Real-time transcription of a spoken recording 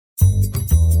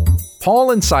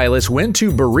Paul and Silas went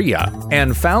to Berea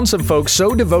and found some folks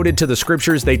so devoted to the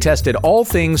scriptures they tested all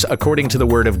things according to the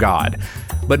word of God.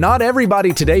 But not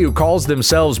everybody today who calls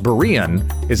themselves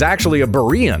Berean is actually a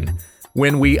Berean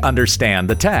when we understand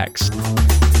the text.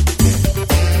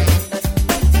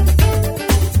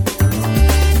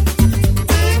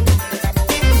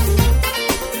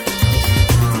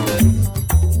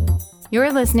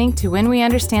 You're listening to When We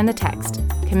Understand the Text,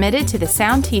 committed to the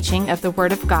sound teaching of the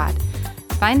Word of God.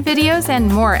 Find videos and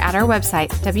more at our website,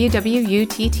 www.utt.com.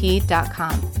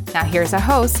 Now here's our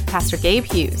host, Pastor Gabe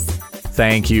Hughes.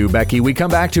 Thank you, Becky. We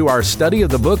come back to our study of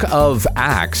the book of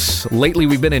Acts. Lately,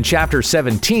 we've been in chapter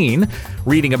 17,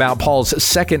 reading about Paul's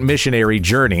second missionary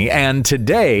journey, and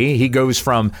today he goes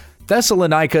from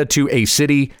Thessalonica to a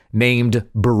city named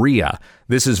Berea.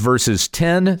 This is verses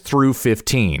 10 through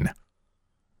 15.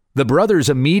 The brothers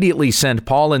immediately sent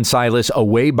Paul and Silas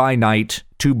away by night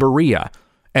to Berea,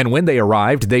 and when they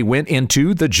arrived, they went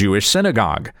into the Jewish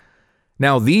synagogue.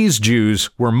 Now these Jews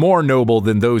were more noble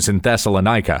than those in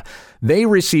Thessalonica. They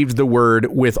received the word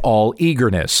with all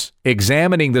eagerness,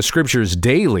 examining the scriptures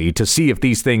daily to see if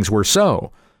these things were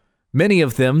so. Many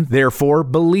of them, therefore,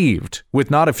 believed,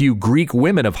 with not a few Greek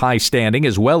women of high standing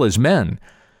as well as men.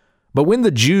 But when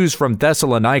the Jews from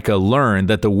Thessalonica learned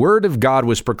that the word of God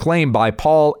was proclaimed by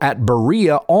Paul at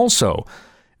Berea also,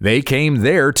 they came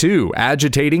there too,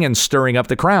 agitating and stirring up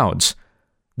the crowds.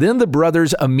 Then the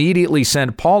brothers immediately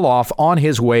sent Paul off on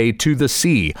his way to the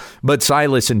sea, but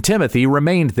Silas and Timothy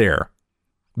remained there.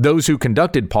 Those who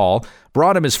conducted Paul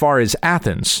brought him as far as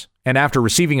Athens, and after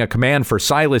receiving a command for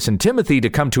Silas and Timothy to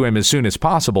come to him as soon as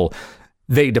possible,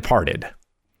 they departed.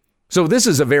 So this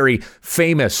is a very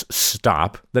famous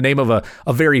stop, the name of a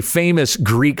very famous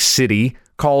Greek city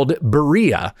called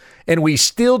Berea. And we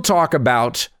still talk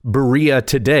about Berea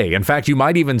today. In fact, you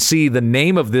might even see the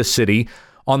name of this city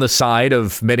on the side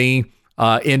of many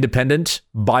independent,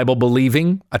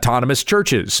 Bible-believing, autonomous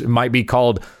churches. It might be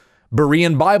called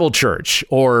Berean Bible Church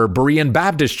or Berean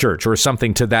Baptist Church or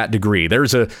something to that degree.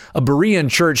 There's a Berean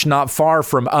church not far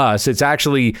from us. It's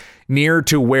actually near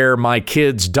to where my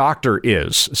kid's doctor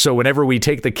is. So whenever we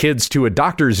take the kids to a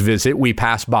doctor's visit, we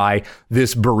pass by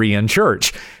this Berean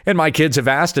church. And my kids have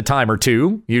asked a time or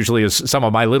two, usually as some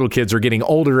of my little kids are getting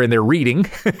older and they're reading,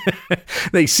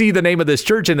 they see the name of this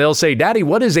church and they'll say, "Daddy,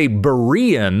 what is a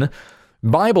Berean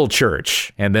Bible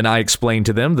Church?" And then I explained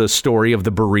to them the story of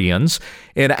the Bereans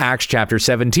in Acts chapter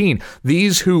 17.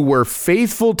 These who were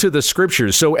faithful to the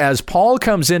scriptures. So as Paul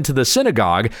comes into the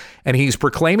synagogue and he's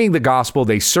proclaiming the gospel,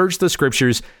 they search the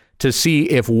scriptures to see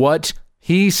if what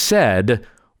he said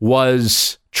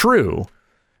was true.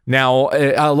 Now,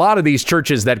 a lot of these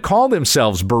churches that call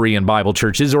themselves Berean Bible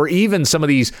churches, or even some of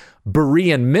these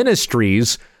Berean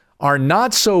ministries, are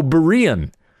not so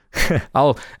Berean.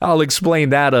 I'll explain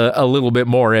that a little bit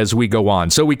more as we go on.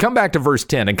 So we come back to verse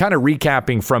 10 and kind of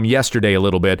recapping from yesterday a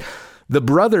little bit. The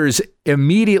brothers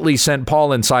immediately sent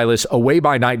Paul and Silas away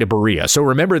by night to Berea. So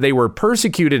remember, they were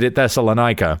persecuted at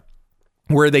Thessalonica,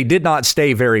 where they did not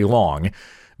stay very long,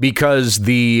 because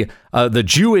the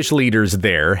Jewish leaders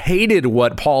there hated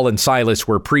what Paul and Silas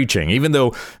were preaching. Even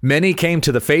though many came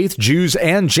to the faith, Jews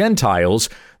and Gentiles,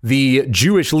 the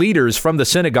Jewish leaders from the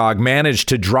synagogue managed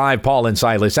to drive Paul and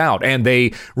Silas out, and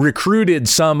they recruited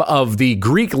some of the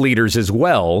Greek leaders as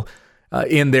well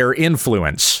in their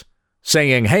influence,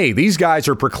 saying, "Hey, these guys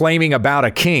are proclaiming about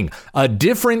a king, a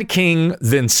different king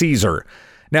than Caesar."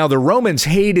 Now, the Romans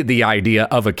hated the idea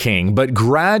of a king, but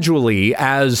gradually,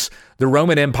 as the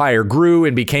Roman Empire grew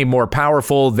and became more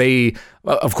powerful, they,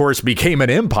 of course, became an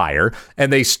empire,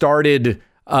 and they started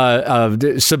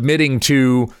submitting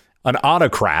to an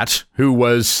autocrat who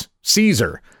was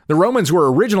Caesar. The Romans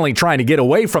were originally trying to get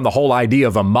away from the whole idea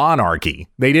of a monarchy.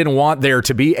 They didn't want there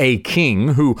to be a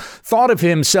king who thought of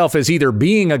himself as either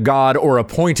being a god or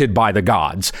appointed by the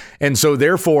gods. And so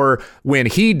therefore, when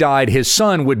he died, his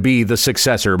son would be the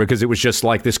successor, because it was just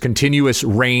like this continuous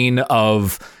reign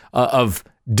of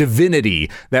divinity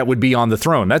that would be on the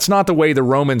throne. That's not the way the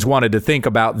Romans wanted to think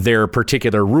about their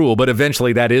particular rule, but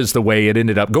eventually that is the way it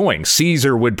ended up going.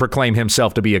 Caesar would proclaim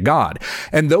himself to be a god.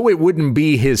 And though it wouldn't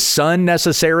be his son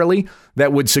necessarily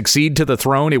that would succeed to the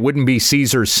throne, it wouldn't be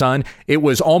Caesar's son, it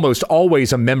was almost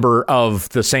always a member of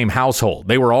the same household.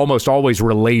 They were almost always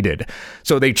related.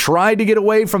 So they tried to get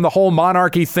away from the whole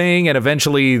monarchy thing, and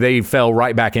eventually they fell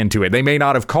right back into it. They may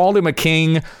not have called him a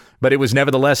king, but it was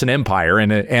nevertheless an empire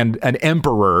and an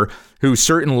emperor who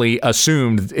certainly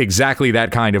assumed exactly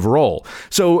that kind of role.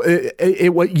 So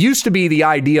what used to be the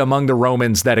idea among the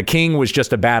Romans that a king was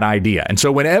just a bad idea. And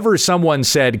so whenever someone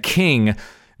said king,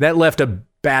 that left a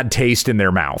bad taste in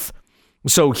their mouth.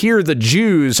 So here the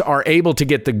Jews are able to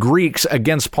get the Greeks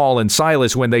against Paul and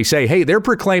Silas when they say, hey, they're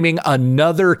proclaiming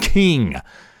another king,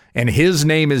 and his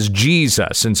name is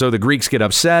Jesus. And so the Greeks get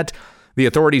upset. The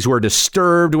authorities were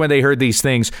disturbed when they heard these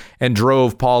things and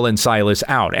drove Paul and Silas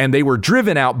out. And they were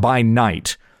driven out by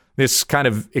night. This kind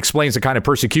of explains the kind of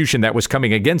persecution that was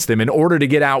coming against them. In order to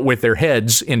get out with their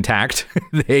heads intact,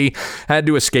 they had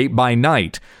to escape by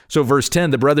night. So verse 10,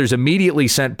 the brothers immediately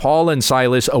sent Paul and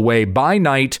Silas away by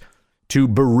night to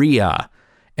Berea.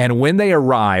 And when they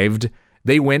arrived,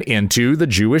 they went into the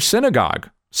Jewish synagogue.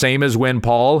 Same as when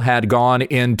Paul had gone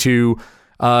into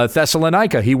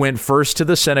Thessalonica. He went first to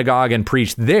the synagogue and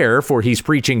preached there, for he's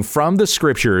preaching from the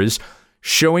scriptures,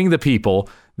 showing the people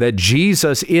that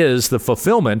Jesus is the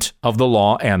fulfillment of the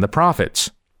law and the prophets.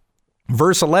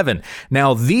 Verse 11,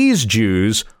 now these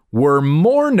Jews were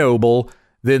more noble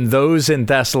than those in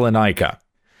Thessalonica.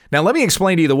 Now, let me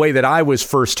explain to you the way that I was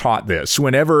first taught this.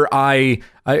 Whenever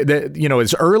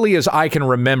as early as I can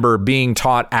remember being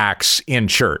taught Acts in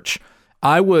church,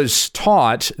 I was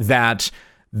taught that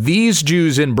these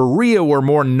Jews in Berea were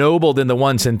more noble than the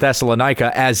ones in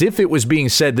Thessalonica, as if it was being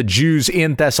said the Jews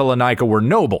in Thessalonica were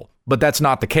noble. But that's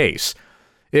not the case.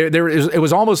 It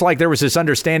was almost like there was this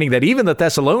understanding that even the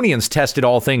Thessalonians tested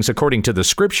all things according to the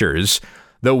scriptures,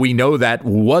 though we know that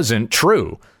wasn't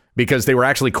true because they were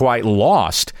actually quite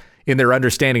lost in their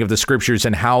understanding of the scriptures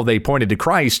and how they pointed to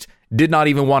Christ, did not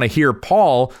even want to hear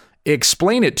Paul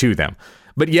explain it to them.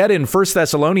 But yet in 1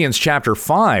 Thessalonians chapter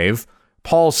 5,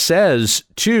 Paul says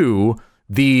to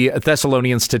the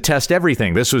Thessalonians to test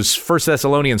everything. This was 1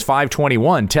 Thessalonians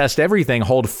 5:21, test everything,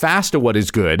 hold fast to what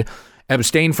is good,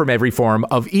 abstain from every form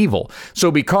of evil. So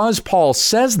because Paul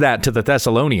says that to the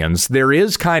Thessalonians, there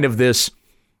is kind of this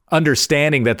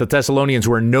understanding that the Thessalonians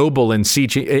were noble in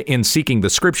seeking the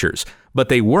scriptures, but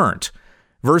they weren't.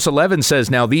 Verse 11 says,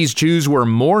 now these Jews were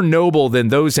more noble than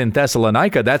those in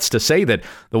Thessalonica. That's to say that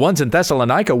the ones in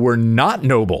Thessalonica were not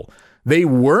noble. They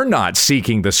were not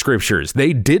seeking the scriptures.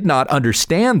 They did not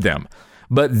understand them.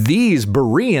 But these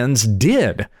Bereans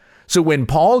did. So when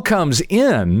Paul comes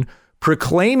in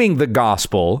proclaiming the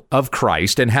gospel of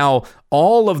Christ and how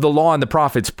all of the law and the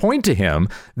prophets point to him,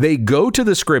 they go to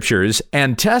the scriptures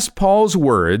and test Paul's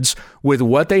words with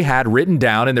what they had written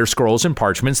down in their scrolls and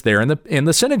parchments there in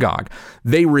the synagogue.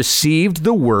 They received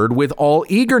the word with all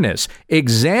eagerness,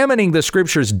 examining the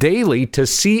scriptures daily to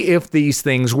see if these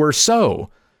things were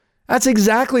so. That's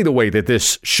exactly the way that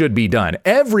this should be done.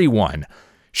 Everyone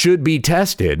should be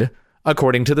tested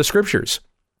according to the scriptures.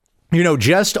 You know,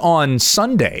 just on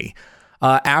Sunday,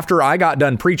 after I got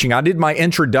done preaching, I did my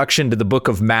introduction to the book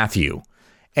of Matthew.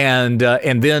 And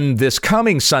then this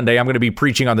coming Sunday, I'm going to be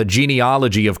preaching on the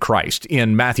genealogy of Christ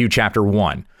in Matthew chapter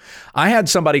 1. I had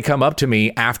somebody come up to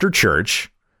me after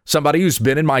church, somebody who's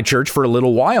been in my church for a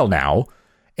little while now,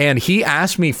 and he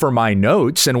asked me for my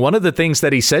notes. And one of the things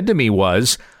that he said to me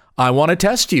was, I want to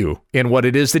test you in what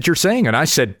it is that you're saying. And I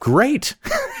said, great.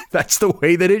 That's the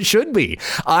way that it should be.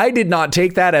 I did not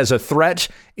take that as a threat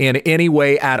in any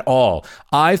way at all.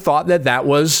 I thought that that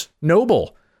was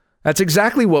noble. That's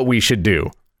exactly what we should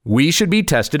do. We should be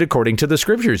tested according to the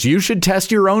scriptures. You should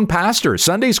test your own pastor,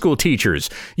 Sunday school teachers,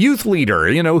 youth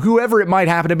leader, whoever it might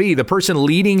happen to be, the person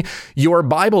leading your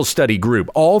Bible study group.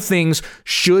 All things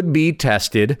should be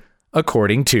tested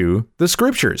according to the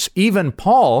scriptures. Even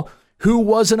Paul, who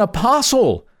was an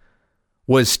apostle,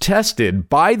 was tested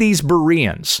by these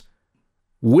Bereans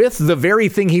with the very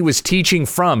thing he was teaching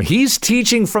from. He's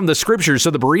teaching from the scriptures.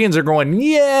 So the Bereans are going,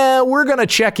 yeah, we're going to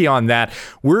check you on that.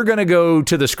 We're going to go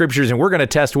to the scriptures and we're going to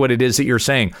test what it is that you're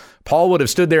saying. Paul would have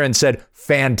stood there and said,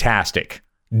 fantastic,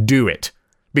 do it.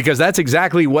 Because that's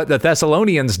exactly what the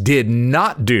Thessalonians did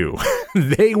not do.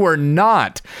 They were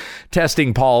not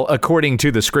testing Paul according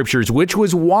to the scriptures, which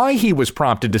was why he was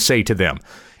prompted to say to them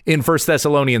in 1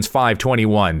 Thessalonians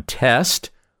 5:21,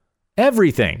 test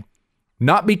everything.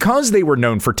 Not because they were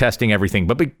known for testing everything,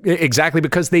 but exactly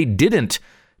because they didn't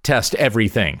test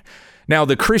everything. Now,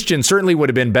 the Christians certainly would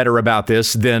have been better about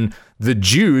this than the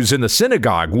Jews in the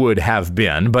synagogue would have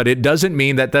been, but it doesn't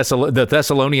mean that the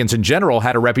Thessalonians in general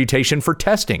had a reputation for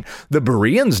testing. The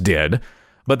Bereans did,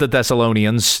 but the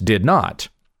Thessalonians did not.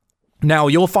 Now,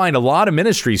 you'll find a lot of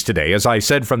ministries today, as I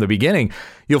said from the beginning,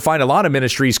 you'll find a lot of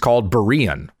ministries called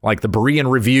Berean, like the Berean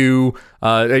Review,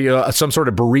 some sort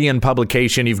of Berean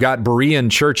publication. You've got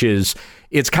Berean churches.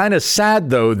 It's kind of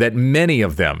sad, though, that many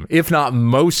of them, if not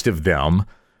most of them,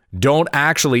 don't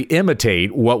actually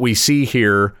imitate what we see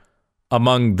here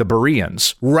among the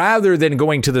Bereans. Rather than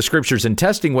going to the scriptures and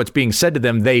testing what's being said to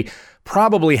them, they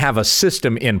probably have a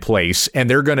system in place, and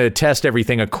they're going to test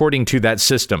everything according to that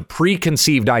system,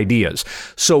 preconceived ideas.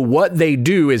 So what they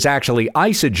do is actually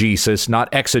eisegesis, not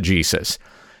exegesis.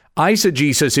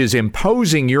 Eisegesis is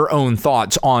imposing your own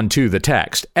thoughts onto the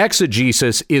text.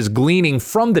 Exegesis is gleaning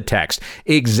from the text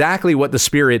exactly what the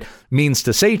Spirit means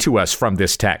to say to us from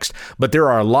this text. But there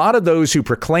are a lot of those who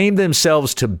proclaim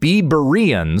themselves to be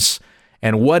Bereans,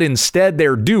 and what instead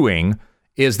they're doing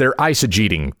is they're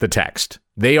eisegeting the text.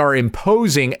 They are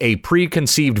imposing a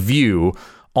preconceived view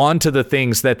onto the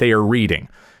things that they are reading.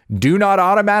 Do not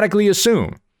automatically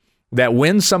assume that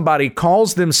when somebody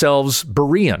calls themselves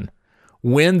Berean,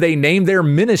 when they name their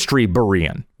ministry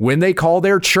Berean, when they call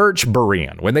their church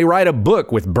Berean, when they write a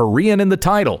book with Berean in the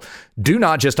title, do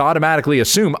not just automatically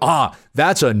assume,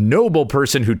 that's a noble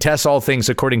person who tests all things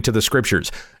according to the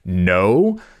scriptures.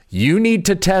 No, you need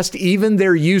to test even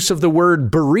their use of the word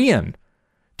Berean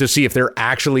to see if they're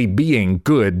actually being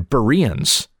good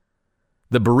Bereans.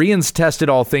 The Bereans tested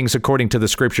all things according to the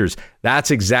scriptures. That's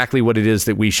exactly what it is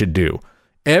that we should do.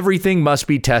 Everything must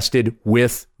be tested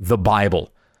with the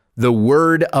Bible, the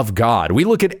Word of God. We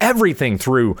look at everything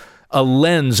through a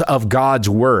lens of God's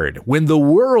Word. When the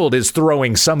world is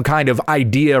throwing some kind of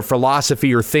idea,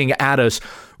 philosophy, or thing at us,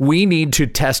 we need to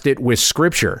test it with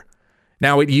Scripture.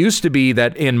 Now, it used to be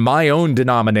that in my own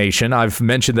denomination, I've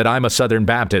mentioned that I'm a Southern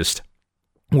Baptist,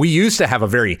 we used to have a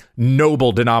very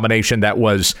noble denomination that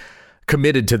was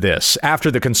committed to this.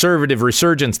 After the conservative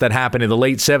resurgence that happened in the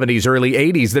late 70s, early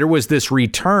 80s, there was this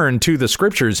return to the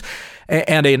scriptures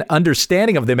and an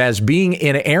understanding of them as being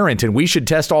inerrant, and we should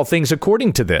test all things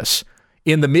according to this.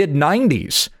 In the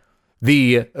mid-90s,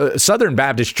 the Southern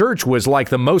Baptist Church was like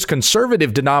the most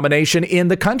conservative denomination in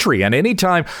the country. And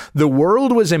anytime the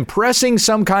world was impressing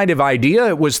some kind of idea,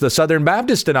 it was the Southern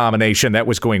Baptist denomination that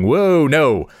was going, whoa,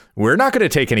 no, we're not going to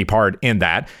take any part in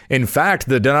that. In fact,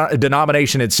 the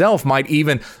denomination itself might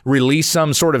even release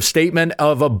some sort of statement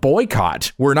of a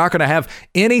boycott. We're not going to have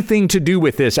anything to do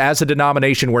with this as a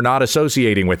denomination. We're not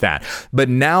associating with that. But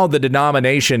now the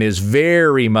denomination is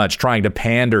very much trying to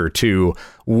pander to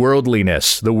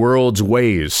worldliness, the world's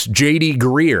ways. J.D.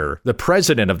 Greear, the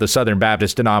president of the Southern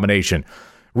Baptist denomination,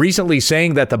 recently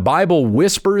saying that the Bible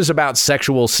whispers about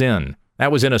sexual sin.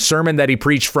 That was in a sermon that he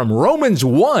preached from Romans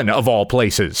 1 of all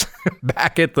places,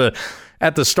 back at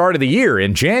the start of the year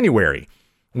in January,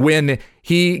 when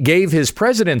he gave his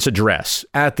president's address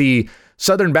at the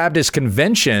Southern Baptist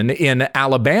Convention in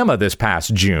Alabama this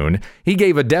past June. He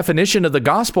gave a definition of the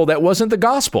gospel that wasn't the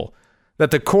gospel. That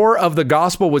the core of the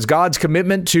gospel was God's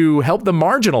commitment to help the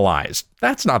marginalized.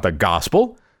 That's not the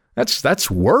gospel. That's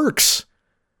works.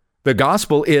 The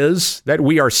gospel is that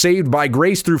we are saved by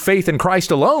grace through faith in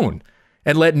Christ alone.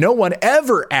 And let no one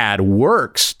ever add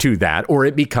works to that, or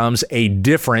it becomes a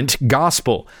different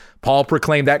gospel. Paul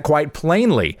proclaimed that quite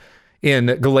plainly in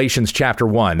Galatians chapter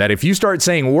 1, that if you start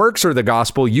saying works are the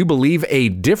gospel, you believe a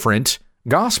different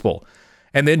gospel.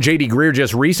 And then J.D. Greear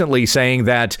just recently saying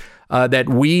that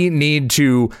we need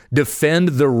to defend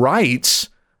the rights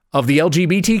of the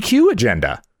LGBTQ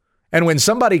agenda. And when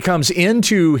somebody comes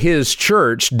into his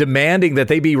church demanding that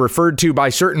they be referred to by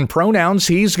certain pronouns,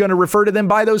 he's going to refer to them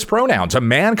by those pronouns. A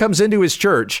man comes into his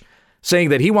church saying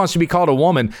that he wants to be called a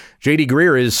woman. J.D.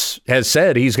 Greear has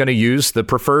said he's going to use the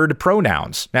preferred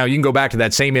pronouns. Now, you can go back to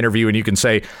that same interview and you can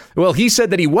say, well, he said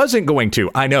that he wasn't going to.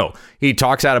 I know. He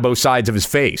talks out of both sides of his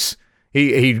face.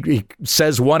 He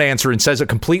says one answer and says a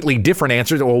completely different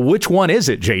answer. Well, which one is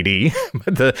it, JD?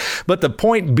 But the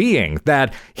point being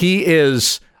that he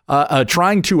is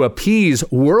trying to appease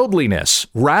worldliness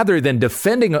rather than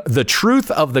defending the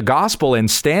truth of the gospel and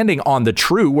standing on the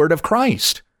true word of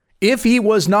Christ. If he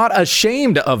was not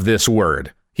ashamed of this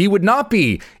word, he would not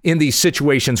be in these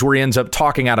situations where he ends up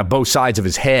talking out of both sides of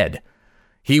his head.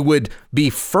 He would be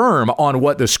firm on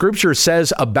what the scripture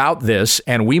says about this,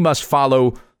 and we must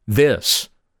follow this.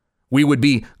 We would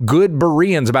be good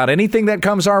Bereans about anything that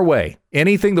comes our way,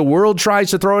 anything the world tries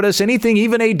to throw at us, anything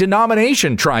even a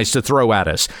denomination tries to throw at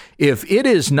us. If it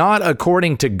is not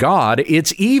according to God,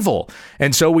 it's evil.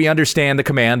 And so we understand the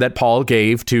command that Paul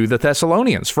gave to the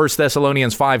Thessalonians, 1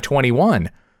 Thessalonians 5:21.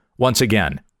 Once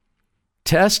again,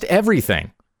 test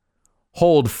everything.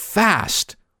 Hold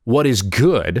fast what is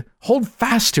good. Hold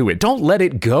fast to it. Don't let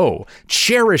it go.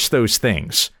 Cherish those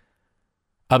things.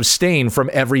 Abstain from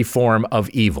every form of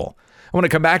evil. I want to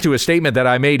come back to a statement that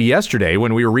I made yesterday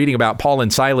when we were reading about Paul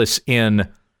and Silas in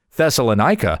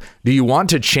Thessalonica. Do you want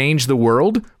to change the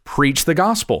world? Preach the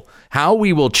gospel. How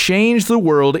we will change the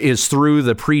world is through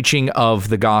the preaching of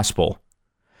the gospel.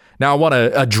 Now, I want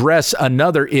to address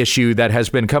another issue that has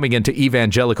been coming into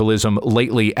evangelicalism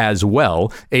lately as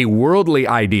well, a worldly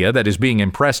idea that is being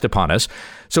impressed upon us.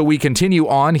 So we continue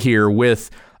on here with,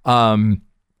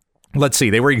 let's see,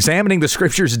 they were examining the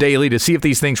scriptures daily to see if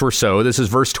these things were so. This is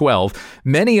verse 12.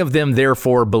 Many of them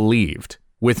therefore believed,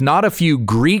 with not a few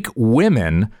Greek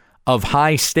women of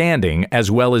high standing as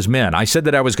well as men. I said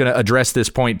that I was going to address this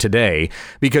point today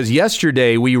because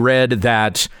yesterday we read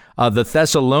that the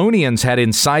Thessalonians had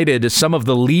incited some of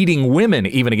the leading women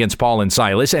even against Paul and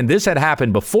Silas. And this had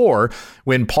happened before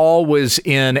when Paul was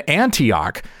in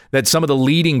Antioch, that some of the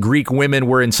leading Greek women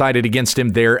were incited against him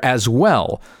there as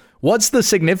well. What's the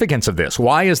significance of this?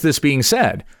 Why is this being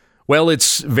said? Well,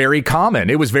 it's very common.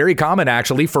 It was very common,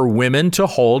 actually, for women to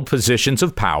hold positions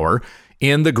of power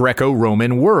in the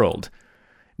Greco-Roman world.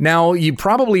 Now, you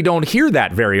probably don't hear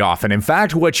that very often. In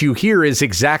fact, what you hear is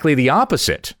exactly the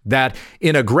opposite, that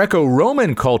in a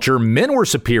Greco-Roman culture, men were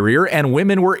superior and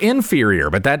women were inferior,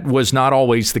 but that was not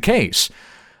always the case.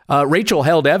 Rachel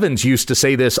Held Evans used to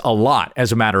say this a lot,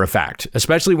 as a matter of fact,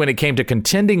 especially when it came to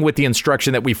contending with the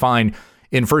instruction that we find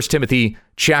in 1 Timothy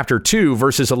chapter 2,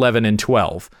 verses 11 and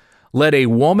 12. Let a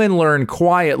woman learn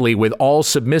quietly with all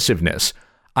submissiveness.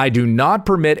 I do not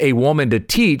permit a woman to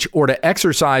teach or to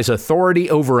exercise authority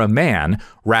over a man.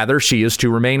 Rather, she is to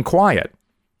remain quiet.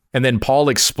 And then Paul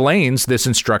explains this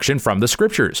instruction from the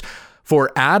scriptures.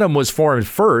 For Adam was formed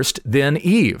first, then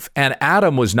Eve. And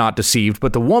Adam was not deceived,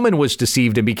 but the woman was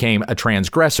deceived and became a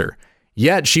transgressor.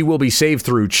 Yet she will be saved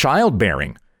through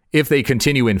childbearing, if they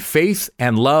continue in faith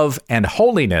and love and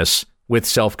holiness with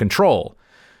self-control.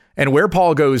 And where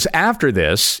Paul goes after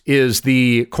this is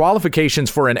the qualifications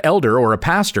for an elder or a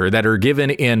pastor that are given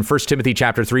in 1 Timothy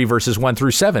chapter 3, verses 1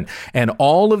 through 7. And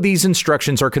all of these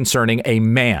instructions are concerning a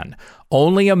man.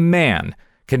 Only a man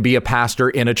can be a pastor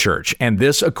in a church. And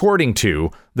this according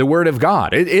to the word of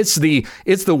God. It's the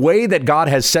way that God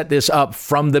has set this up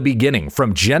from the beginning,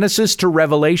 from Genesis to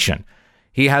Revelation.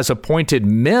 He has appointed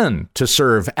men to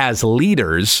serve as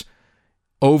leaders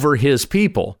over his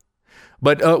people.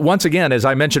 But once again, as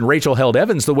I mentioned, Rachel Held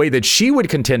Evans, the way that she would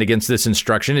contend against this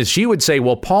instruction is she would say,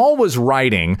 well, Paul was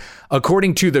writing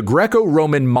according to the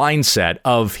Greco-Roman mindset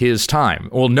of his time.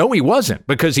 Well, no, he wasn't,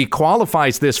 because he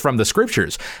qualifies this from the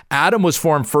scriptures. Adam was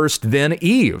formed first, then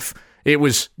Eve. It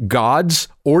was God's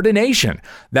ordination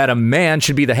that a man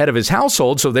should be the head of his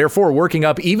household. So therefore, working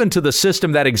up even to the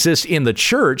system that exists in the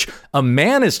church, a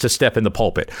man is to step in the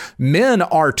pulpit. Men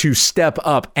are to step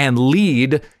up and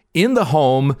lead in the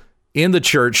home, in the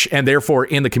church, and therefore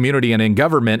in the community and in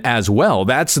government as well.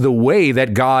 That's the way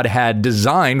that God had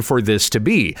designed for this to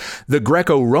be. The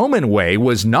Greco-Roman way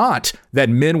was not that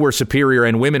men were superior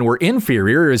and women were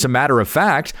inferior. As a matter of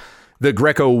fact, the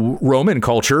Greco-Roman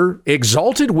culture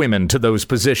exalted women to those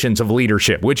positions of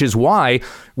leadership, which is why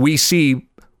we see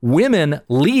women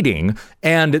leading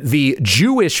and the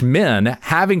Jewish men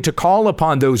having to call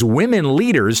upon those women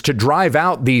leaders to drive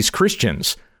out these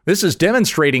Christians. This is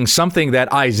demonstrating something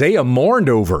that Isaiah mourned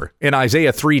over in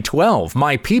Isaiah 3:12.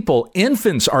 My people,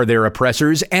 infants are their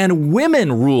oppressors, and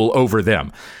women rule over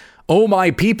them. O my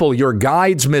people, your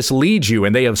guides mislead you,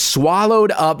 and they have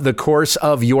swallowed up the course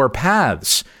of your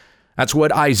paths. That's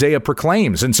what Isaiah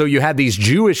proclaims. And so you had these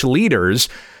Jewish leaders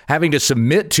having to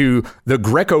submit to the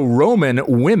Greco-Roman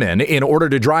women in order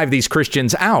to drive these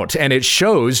Christians out. And it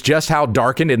shows just how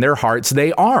darkened in their hearts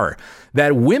they are,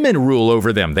 that women rule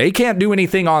over them. They can't do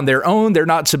anything on their own. They're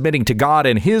not submitting to God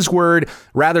and his word.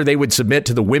 Rather, they would submit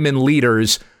to the women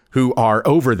leaders who are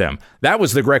over them. That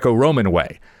was the Greco-Roman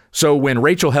way. So when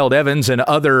Rachel Held Evans and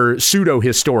other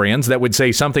pseudo-historians that would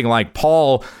say something like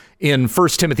Paul in 1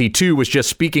 Timothy 2 was just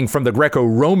speaking from the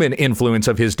Greco-Roman influence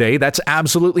of his day, that's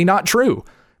absolutely not true,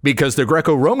 because the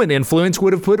Greco-Roman influence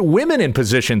would have put women in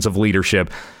positions of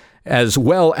leadership as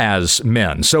well as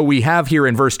men. So we have here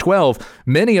in verse 12,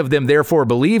 many of them therefore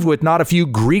believed, with not a few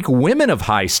Greek women of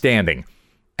high standing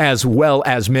as well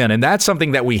as men. And that's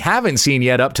something that we haven't seen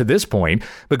yet up to this point,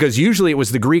 because usually it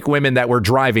was the Greek women that were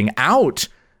driving out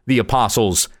the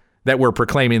apostles that were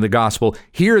proclaiming the gospel.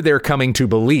 Here they're coming to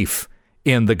belief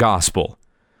in the gospel.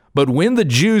 But when the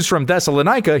Jews from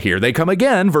Thessalonica, here they come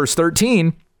again, verse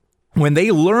 13, when they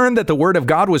learned that the word of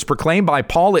God was proclaimed by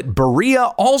Paul at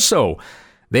Berea also,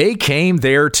 they came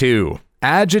there too,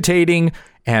 agitating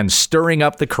and stirring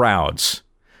up the crowds.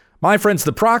 My friends,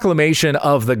 the proclamation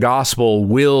of the gospel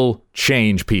will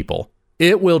change people.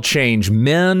 It will change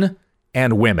men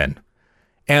and women.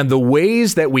 And the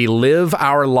ways that we live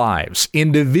our lives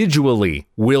individually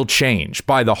will change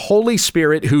by the Holy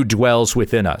Spirit who dwells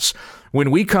within us.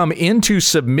 When we come into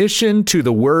submission to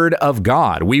the Word of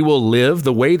God, we will live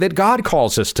the way that God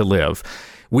calls us to live.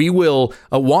 We will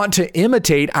want to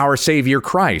imitate our Savior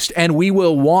Christ, and we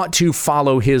will want to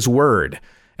follow his word.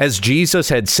 As Jesus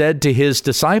had said to his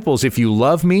disciples, if you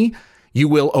love me, you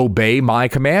will obey my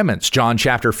commandments. John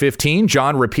chapter 15,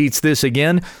 John repeats this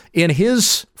again in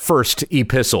his first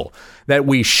epistle, that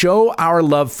we show our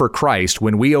love for Christ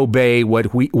when we obey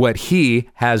what he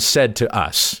has said to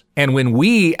us. And when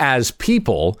we as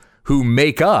people who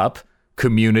make up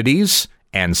communities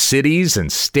and cities and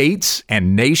states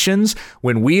and nations,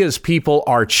 when we as people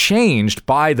are changed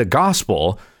by the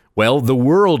gospel, well, the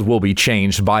world will be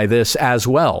changed by this as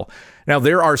well. Now,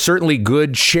 there are certainly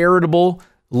good, charitable,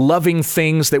 loving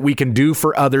things that we can do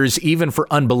for others, even for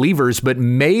unbelievers, but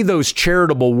may those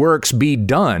charitable works be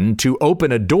done to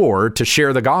open a door to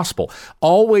share the gospel.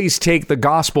 Always take the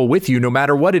gospel with you, no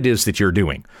matter what it is that you're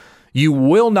doing. You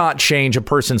will not change a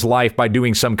person's life by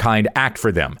doing some kind act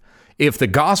for them. If the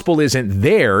gospel isn't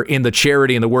there in the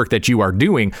charity and the work that you are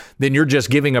doing, then you're just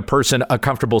giving a person a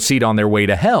comfortable seat on their way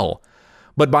to hell.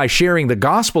 But by sharing the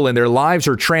gospel and their lives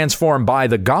are transformed by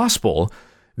the gospel,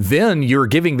 then you're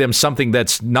giving them something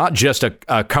that's not just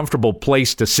a comfortable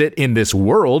place to sit in this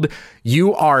world.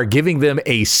 You are giving them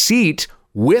a seat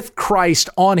with Christ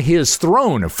on his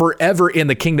throne forever in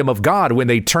the kingdom of God when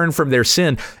they turn from their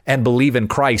sin and believe in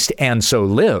Christ and so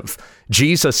live.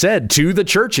 Jesus said to the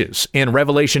churches in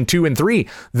Revelation 2 and 3,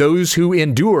 those who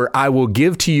endure, I will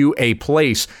give to you a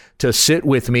place to sit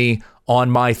with me on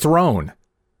my throne.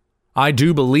 I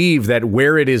do believe that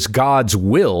where it is God's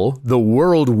will, the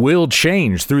world will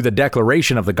change through the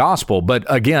declaration of the gospel. But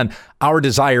again, our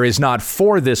desire is not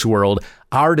for this world.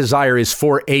 Our desire is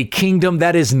for a kingdom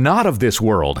that is not of this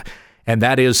world, and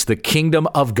that is the kingdom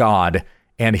of God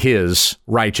and his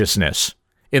righteousness.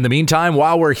 In the meantime,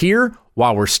 while we're here,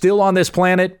 while we're still on this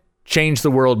planet, change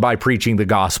the world by preaching the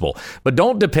gospel. But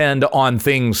don't depend on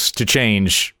things to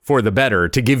change for the better,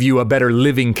 to give you a better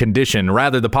living condition.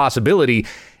 Rather, the possibility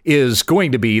is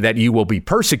going to be that you will be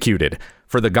persecuted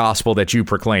for the gospel that you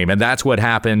proclaim. And that's what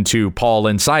happened to Paul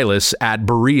and Silas at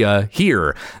Berea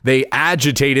here. They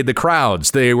agitated the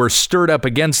crowds. They were stirred up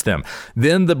against them.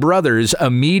 Then the brothers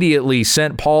immediately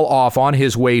sent Paul off on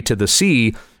his way to the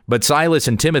sea, but Silas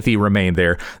and Timothy remained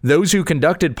there. Those who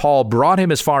conducted Paul brought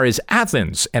him as far as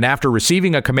Athens, and after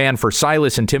receiving a command for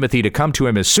Silas and Timothy to come to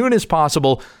him as soon as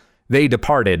possible, they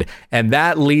departed. And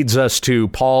that leads us to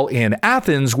Paul in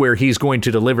Athens, where he's going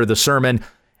to deliver the sermon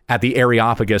at the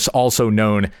Areopagus, also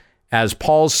known as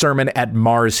Paul's sermon at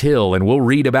Mars Hill. And we'll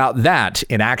read about that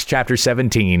in Acts chapter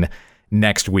 17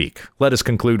 next week. Let us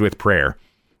conclude with prayer.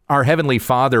 Our Heavenly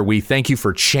Father, we thank you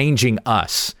for changing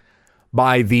us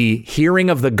by the hearing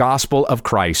of the gospel of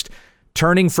Christ,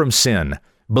 turning from sin,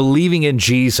 believing in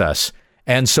Jesus,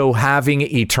 and so having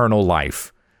eternal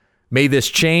life. May this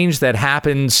change that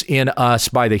happens in us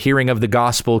by the hearing of the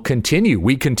gospel continue.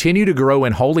 We continue to grow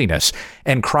in holiness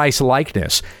and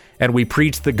Christ-likeness, and we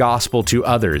preach the gospel to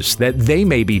others that they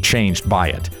may be changed by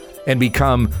it and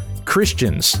become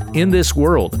Christians in this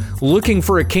world, looking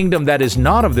for a kingdom that is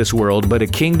not of this world, but a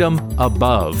kingdom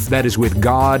above, that is with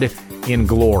God in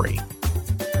glory.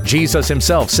 Jesus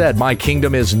himself said, my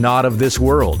kingdom is not of this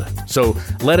world. So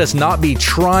let us not be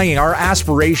trying. Our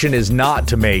aspiration is not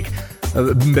to make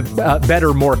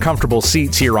better, more comfortable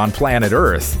seats here on planet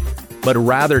Earth, but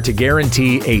rather to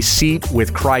guarantee a seat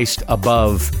with Christ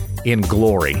above in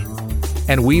glory.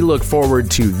 And we look forward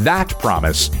to that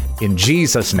promise in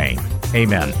Jesus' name.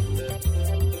 Amen.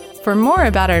 For more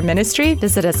about our ministry,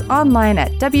 visit us online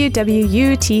at www.utt.com.